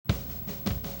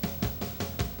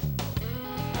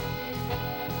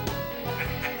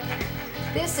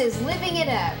This is Living It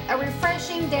Up, a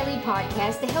refreshing daily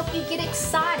podcast to help you get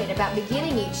excited about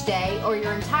beginning each day or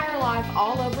your entire life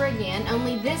all over again,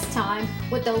 only this time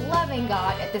with the loving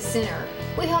God at the center.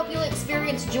 We hope you'll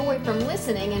experience joy from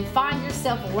listening and find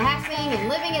yourself laughing and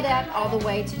living it up all the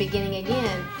way to beginning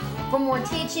again. For more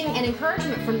teaching and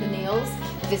encouragement from the Neils,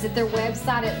 visit their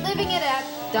website at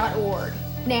livingitup.org.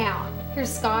 Now,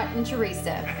 here's Scott and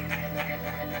Teresa.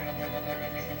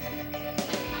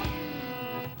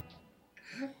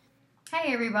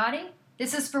 Hey everybody,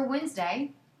 this is for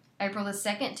Wednesday, April the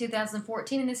 2nd,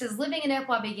 2014, and this is Living It Up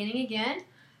While Beginning Again.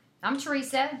 I'm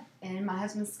Teresa, and my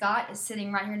husband Scott is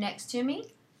sitting right here next to me,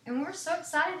 and we're so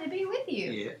excited to be with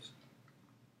you.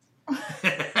 Yes.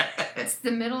 It's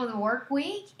the middle of the work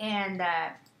week, and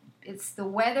it's the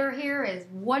weather here is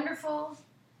wonderful.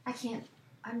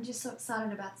 I'm just so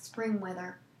excited about the spring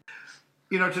weather.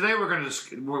 You know, today we're going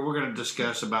to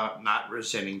discuss about not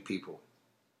resenting people.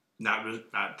 Not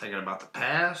thinking about the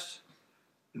past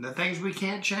and the things we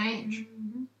can't change.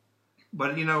 Mm-hmm.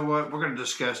 But you know what? We're going to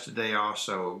discuss today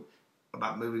also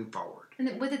about moving forward.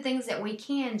 And with the things that we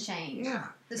can change. Yeah.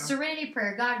 The serenity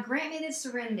prayer. God, grant me the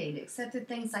serenity to accept the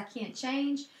things I can't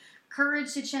change,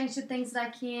 courage to change the things that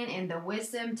I can, and the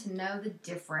wisdom to know the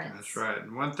difference. That's right.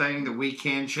 And one thing that we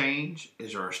can change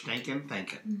is our stinking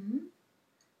thinking. Mm-hmm.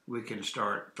 We can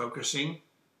start focusing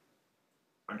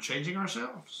on changing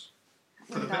ourselves.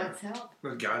 With God's help.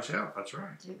 With God's help, that's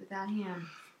right. Do it without Him.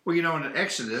 Well, you know, in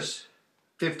Exodus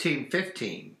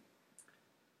 15:15,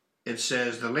 it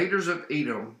says, "The leaders of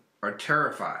Edom are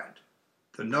terrified.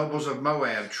 The nobles of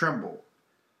Moab tremble.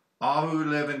 All who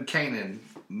live in Canaan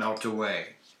melt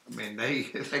away." I mean, they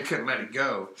couldn't let it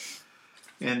go.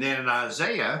 And then in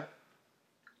Isaiah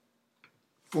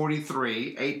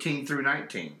 43:18 through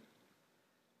 19,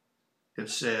 it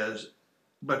says,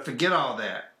 "But forget all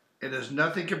that. It is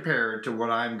nothing compared to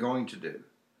what I am going to do.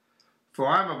 For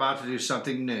I am about to do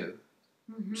something new.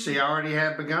 Mm-hmm. See, I already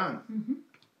have begun. Mm-hmm.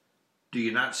 Do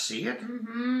you not see it?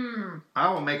 Mm-hmm. I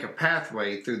will make a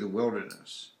pathway through the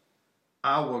wilderness.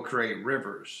 I will create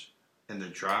rivers in the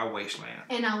dry wasteland."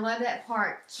 And I love that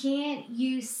part. Can't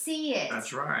you see it?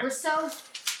 That's right.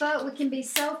 We can be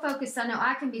so focused. I know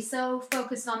I can be so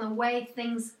focused on the way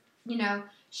things,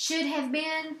 should have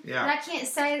been. Yeah. But I can't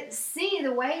see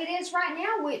the way it is right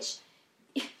now, which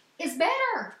is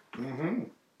better. Mm-hmm.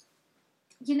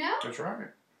 That's right.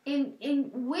 In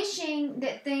wishing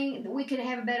that we could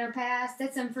have a better past,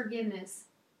 that's unforgiveness.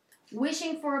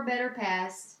 Wishing for a better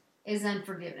past is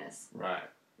unforgiveness. Right.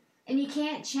 And you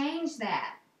can't change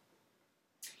that.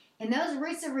 And those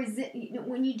roots of resentment,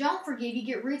 when you don't forgive, you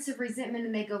get roots of resentment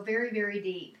and they go very, very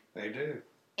deep. They do.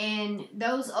 And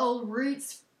those old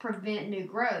roots prevent new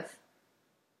growth.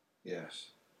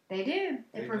 Yes. They do.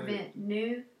 They prevent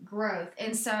new growth.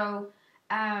 And so,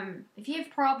 if you have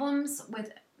problems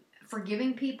with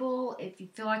forgiving people, if you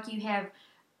feel like you have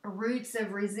roots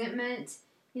of resentment,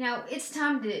 it's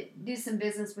time to do some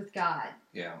business with God.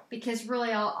 Yeah. Because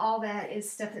really all that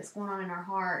is stuff that's going on in our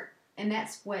heart. And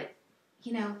that's what,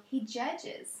 He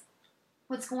judges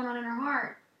what's going on in our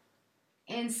heart.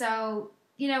 And so,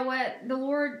 you know what? The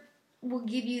Lord will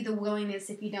give you the willingness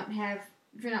if you're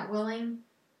not willing.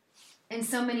 And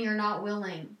so many are not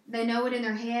willing. They know it in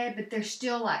their head, but they're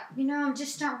still like, I'm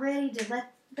just not ready to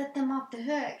let them off the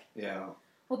hook. Yeah.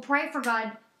 Well, pray for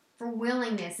God for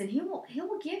willingness, and He will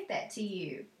give that to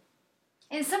you.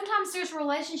 And sometimes there's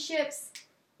relationships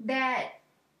that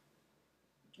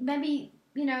maybe,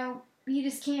 you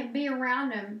just can't be around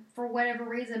them for whatever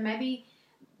reason. Maybe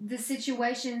the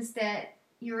situations that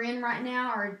you're in right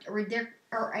now are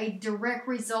a direct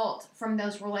result from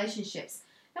those relationships.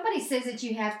 Nobody says that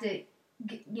you have to,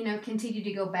 continue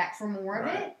to go back for more of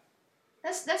it.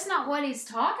 That's not what He's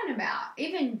talking about.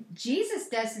 Even Jesus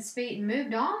dusted His feet and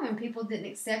moved on when people didn't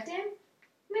accept Him.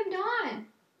 He moved on.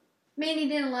 Mean He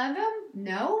didn't love them?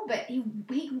 No, but he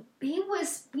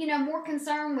was, more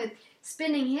concerned with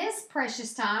spending His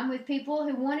precious time with people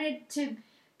who wanted to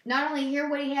not only hear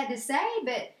what He had to say,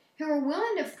 but who were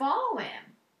willing to follow Him.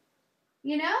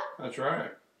 That's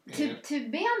right. To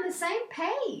be on the same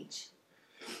page.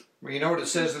 Well, you know what it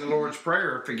says in the Lord's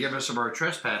Prayer? Forgive us of our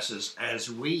trespasses as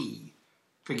we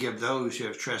forgive those who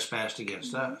have trespassed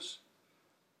against us.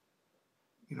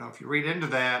 If you read into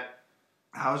that,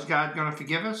 how is God going to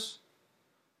forgive us?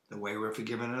 The way we're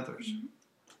forgiving others.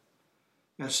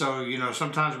 Mm-hmm. And so,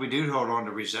 sometimes we do hold on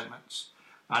to resentments.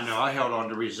 I know I held on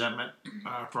to resentment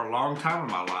for a long time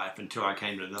in my life until I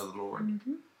came to know the Lord.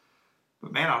 Mm-hmm.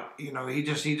 But man, He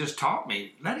just taught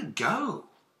me, let it go.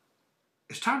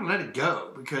 It's time to let it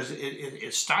go because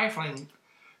it's stifling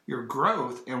your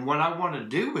growth and what I want to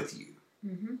do with you.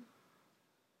 Mm-hmm.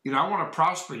 I want to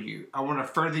prosper you. I want to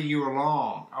further you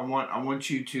along. I want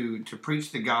you to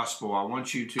preach the gospel. I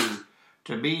want you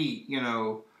to be,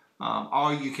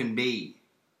 all you can be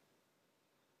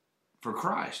for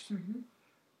Christ. Mm-hmm.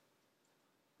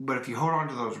 But if you hold on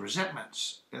to those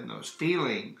resentments and those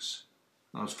feelings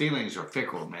are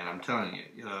fickle, man. I'm telling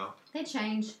you, They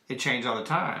change. They change all the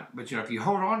time. But if you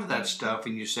hold on to that stuff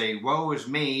and you say, "Woe is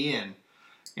me," and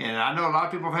I know a lot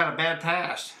of people have had a bad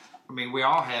past. I mean, we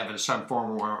all have in some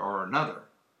form or another.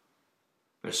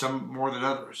 There's some more than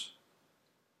others.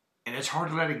 And it's hard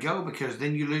to let it go because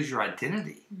then you lose your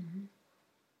identity. Mm-hmm.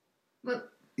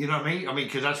 But, you know what I mean? I mean,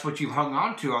 because that's what you've hung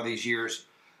on to all these years.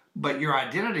 But your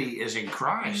identity is in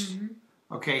Christ.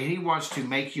 Mm-hmm. Okay? He wants to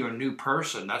make you a new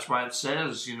person. That's why it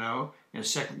says, in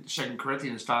 2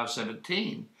 Corinthians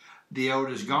 5:17, the old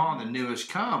is gone, the new has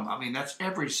come. I mean, that's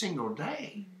every single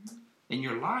day in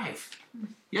your life.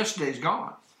 Yesterday's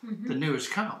gone. Mm-hmm. The new has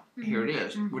come. Mm-hmm. Here it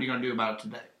is. Mm-hmm. What are you going to do about it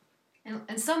today?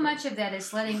 And so much of that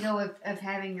is letting go of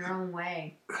having your own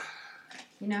way.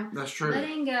 That's true.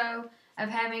 Letting go of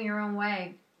having your own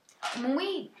way. And when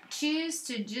we choose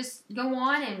to just go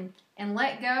on and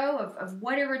let go of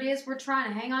whatever it is we're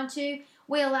trying to hang on to,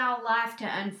 we allow life to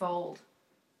unfold.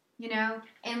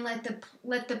 And let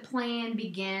the plan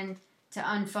begin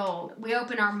to unfold. We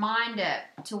open our mind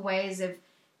up to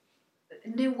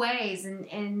new ways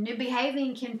and new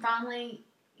behaving can finally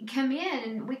come in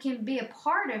and we can be a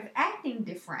part of acting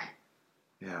different.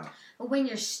 Yeah. But when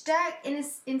you're stuck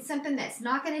in something that's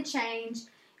not going to change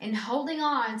and holding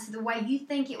on to the way you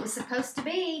think it was supposed to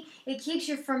be, it keeps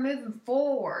you from moving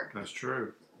forward. That's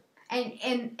true.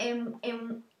 And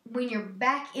when you're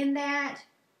back in that,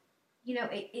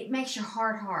 it makes your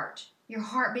heart. Your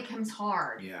heart becomes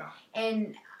hard. Yeah.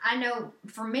 And I know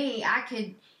for me, I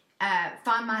could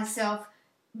find myself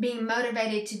being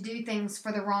motivated to do things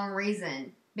for the wrong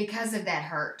reason because of that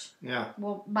hurt. Yeah.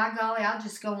 Well, by golly, I'll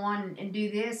just go on and do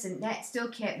this, and that still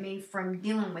kept me from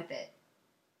dealing with it.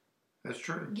 That's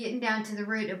true. Getting down to the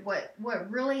root of what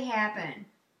really happened,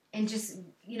 and just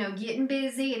getting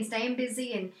busy and staying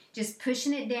busy and just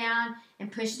pushing it down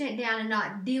and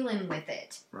not dealing with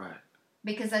it. Right.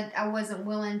 Because I wasn't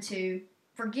willing to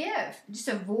forgive, just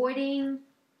avoiding,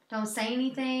 don't say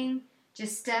anything,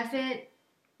 just stuff it.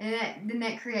 And then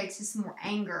that creates just more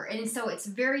anger. And so it's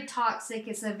very toxic.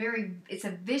 It's a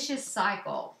vicious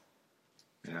cycle.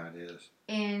 Yeah, it is.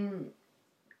 And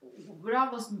it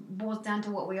almost boils down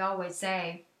to what we always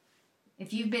say.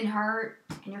 If you've been hurt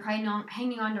and you're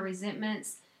hanging on to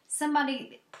resentments,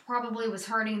 somebody probably was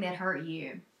hurting that hurt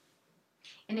you.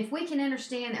 And if we can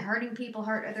understand that hurting people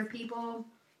hurt other people,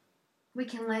 we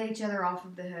can let each other off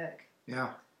of the hook.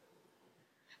 Yeah.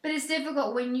 But it's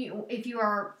difficult if you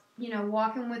are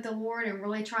walking with the Lord and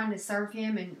really trying to serve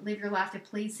Him and live your life to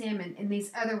please Him, and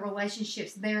these other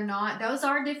relationships, those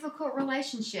are difficult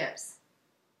relationships.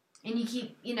 And you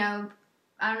keep, I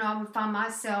don't know, I would find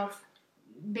myself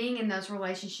being in those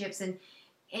relationships and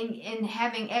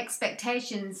having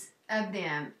expectations of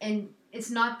them. And it's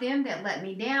not them that let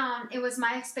me down. It was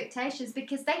my expectations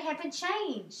because they haven't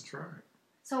changed. That's right.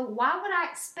 So why would I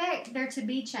expect there to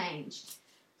be change?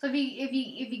 So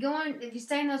if you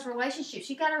stay in those relationships,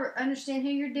 you got to understand who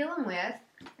you're dealing with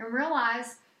and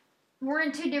realize we're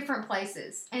in two different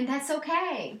places, and that's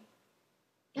okay.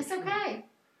 It's okay.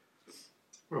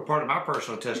 Well, part of my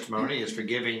personal testimony is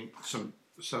forgiving some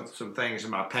things in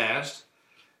my past,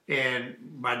 and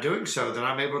by doing so, then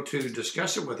I'm able to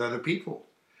discuss it with other people,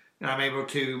 and I'm able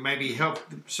to maybe help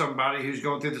somebody who's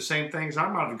going through the same things I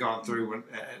might have gone through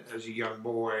as a young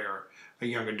boy or a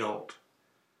young adult.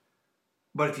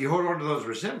 But if you hold on to those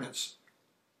resentments,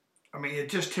 I mean, it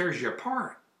just tears you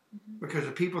apart. Mm-hmm. Because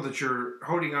the people that you're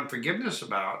holding unforgiveness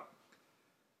about,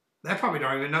 they probably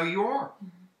don't even know you are.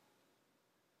 Mm-hmm.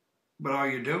 But all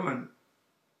you're doing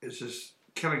is just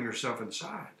killing yourself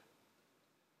inside.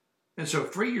 And so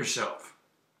free yourself.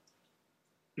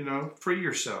 Free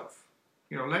yourself.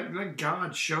 Let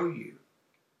God show you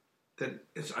that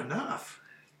it's enough.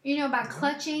 By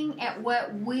clutching at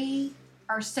what we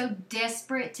are so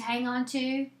desperate to hang on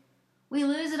to, we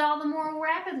lose it all the more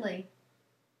rapidly.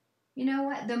 You know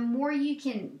what? The more you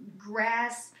can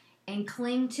grasp and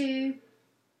cling to,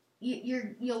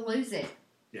 you'll lose it.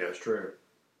 Yeah, it's true.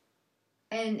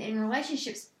 And in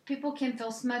relationships, people can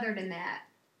feel smothered in that.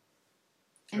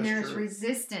 And That's there's true.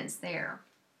 resistance there.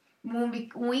 When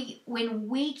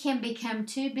we can become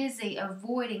too busy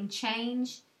avoiding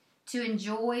change to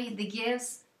enjoy the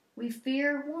gifts we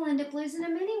fear, we'll end up losing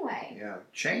them anyway. Yeah,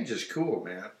 change is cool,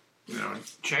 man.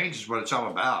 Change is what it's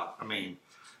all about. I mean,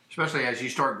 especially as you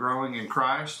start growing in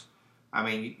Christ, I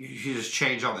mean, you just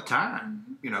change all the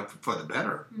time, Mm-hmm. For the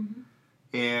better. Mm-hmm.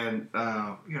 And,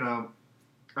 you know,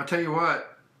 I tell you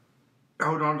what,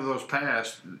 hold on to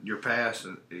your past,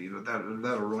 and you know,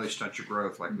 that'll really stunt your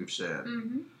growth, like we've said.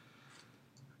 Mm-hmm.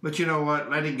 But you know what?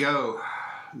 Let it go.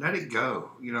 Let it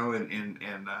go. You know,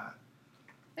 and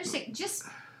just,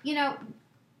 you know,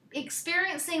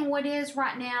 experiencing what is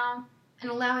right now and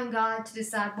allowing God to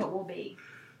decide what will be.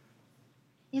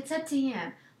 It's up to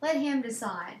Him. Let Him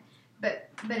decide. But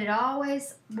it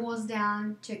always boils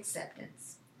down to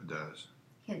acceptance. It does.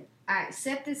 Can I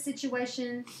accept this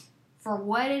situation for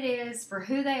what it is, for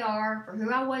who they are, for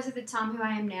who I was at the time, who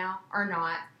I am now, or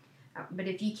not? But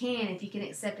if you can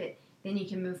accept it, then you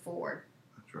can move forward.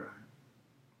 That's right.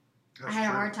 I had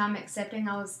a hard time accepting.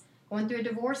 I was going through a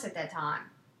divorce at that time.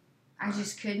 I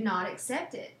just could not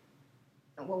accept it.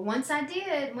 Well, once I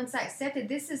accepted,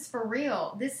 this is for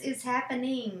real. This is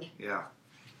happening. Yeah.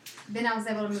 Then I was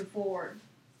able to move forward.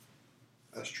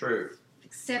 That's true.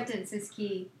 Acceptance is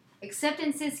key.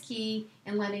 Acceptance is key,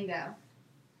 and letting go.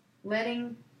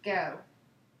 Letting go.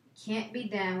 Can't be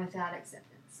done without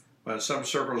acceptance. But in some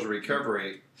circles of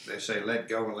recovery, they say, let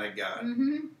go and let God.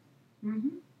 Mm-hmm. Mm-hmm.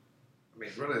 I mean,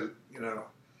 really, you know,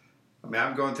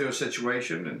 I'm going through a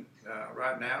situation, and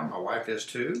right now, my wife is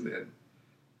too, and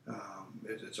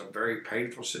it's a very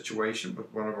painful situation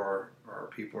with one of our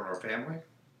people in our family.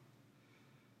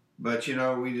 But, you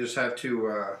know, we just have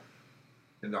to,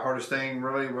 and the hardest thing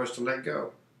really was to let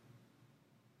go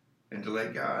and to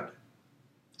let God.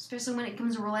 Especially when it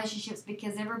comes to relationships,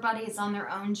 because everybody is on their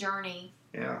own journey.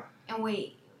 Yeah. And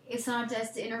it's not up to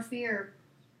us to interfere.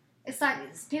 It's like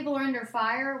people are under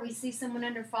fire. We see someone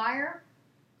under fire.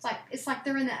 It's like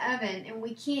they're in the oven, and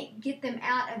we can't get them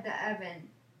out of the oven.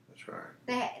 That's right.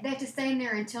 They have to stay in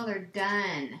there until they're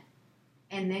done,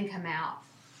 and then come out.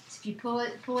 So if you pull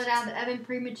it out of the oven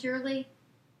prematurely,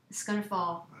 it's gonna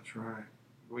fall. That's right.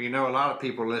 Well, you know, a lot of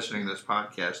people listening to this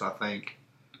podcast, I think,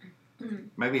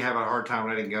 maybe have a hard time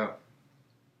letting go.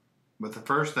 But the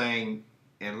first thing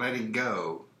in letting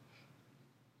go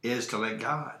is to let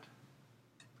God.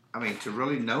 I mean, to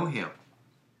really know Him.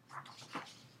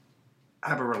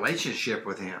 Have a relationship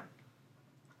with Him.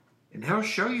 And He'll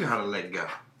show you how to let go.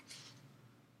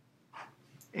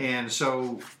 And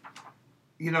so,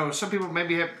 you know, some people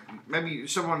maybe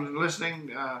someone listening,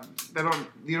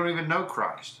 you don't even know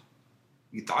Christ.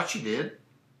 You thought you did.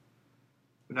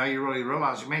 But now you really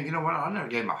realize, man, you know what? I never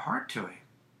gave my heart to Him.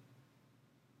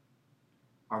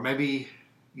 Or maybe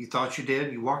you thought you did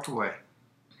and you walked away.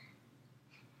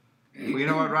 Well, you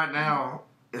know what? Right now,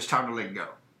 it's time to let go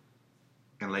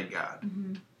and let God.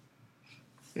 Mm-hmm.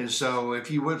 And so,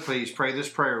 if you would please pray this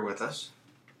prayer with us,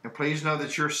 and please know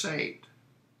that you're saved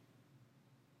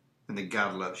and that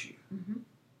God loves you. Mm-hmm.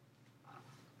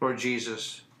 Lord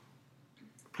Jesus,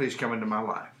 please come into my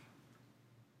life.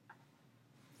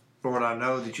 Lord, I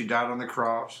know that you died on the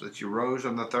cross, that you rose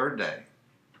on the third day.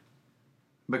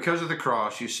 Because of the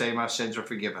cross, you say my sins are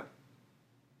forgiven.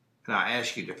 And I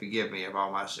ask you to forgive me of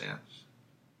all my sins.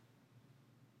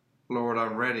 Lord,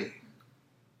 I'm ready.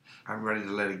 I'm ready to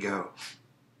let it go.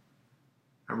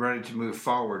 I'm ready to move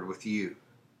forward with you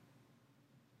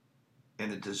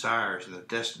and the desires and the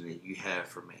destiny you have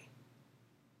for me.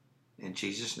 In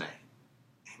Jesus' name,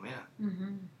 amen.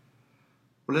 Mm-hmm.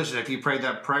 Well, listen, if you prayed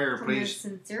that prayer, please.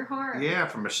 From a sincere heart. Yeah,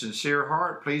 from a sincere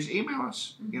heart, please email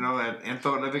us, at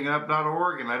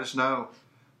info@livingitup.org, and let us know.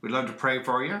 We'd love to pray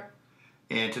for you.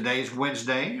 And today's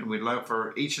Wednesday, and we'd love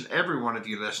for each and every one of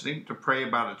you listening to pray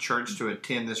about a church to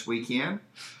attend this weekend.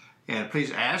 And please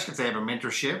ask if they have a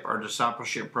mentorship or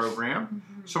discipleship program,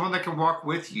 someone that can walk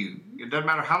with you. It doesn't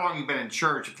matter how long you've been in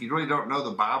church. If you really don't know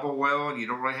the Bible well and you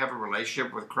don't really have a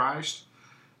relationship with Christ,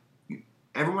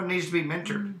 everyone needs to be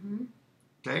mentored. Mm-hmm.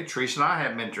 Okay, Teresa and I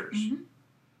have mentors. Mm-hmm.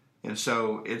 And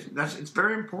so it's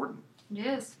very important.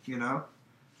 Yes. You know,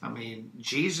 I mean,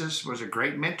 Jesus was a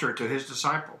great mentor to his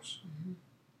disciples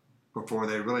before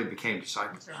they really became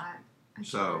disciples. That's right.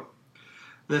 So,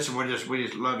 listen, we just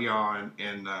love y'all,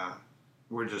 and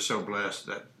we're just so blessed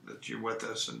that you're with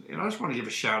us. And I just want to give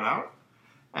a shout out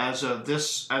as of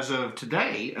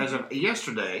today, as of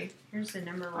yesterday. Here's the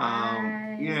number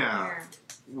right there.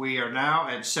 We are now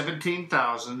at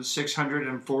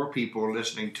 17,604 people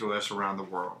listening to us around the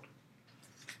world.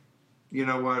 You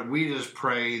know what? We just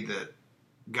pray that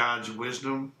God's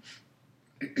wisdom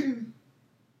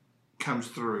comes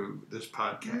through this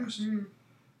podcast. Mm-hmm.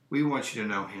 We want you to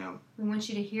know Him. We want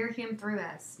you to hear Him through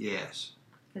us. Yes.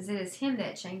 Because it is Him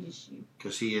that changes you.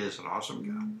 Because He is an awesome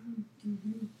God.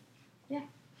 Mm-hmm. Yeah.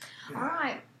 All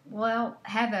right. Well,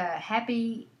 have a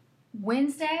happy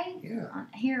Wednesday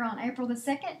here on April the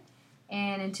 2nd.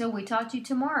 And until we talk to you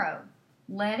tomorrow,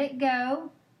 let it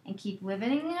go and keep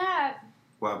living it up.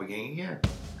 while beginning again.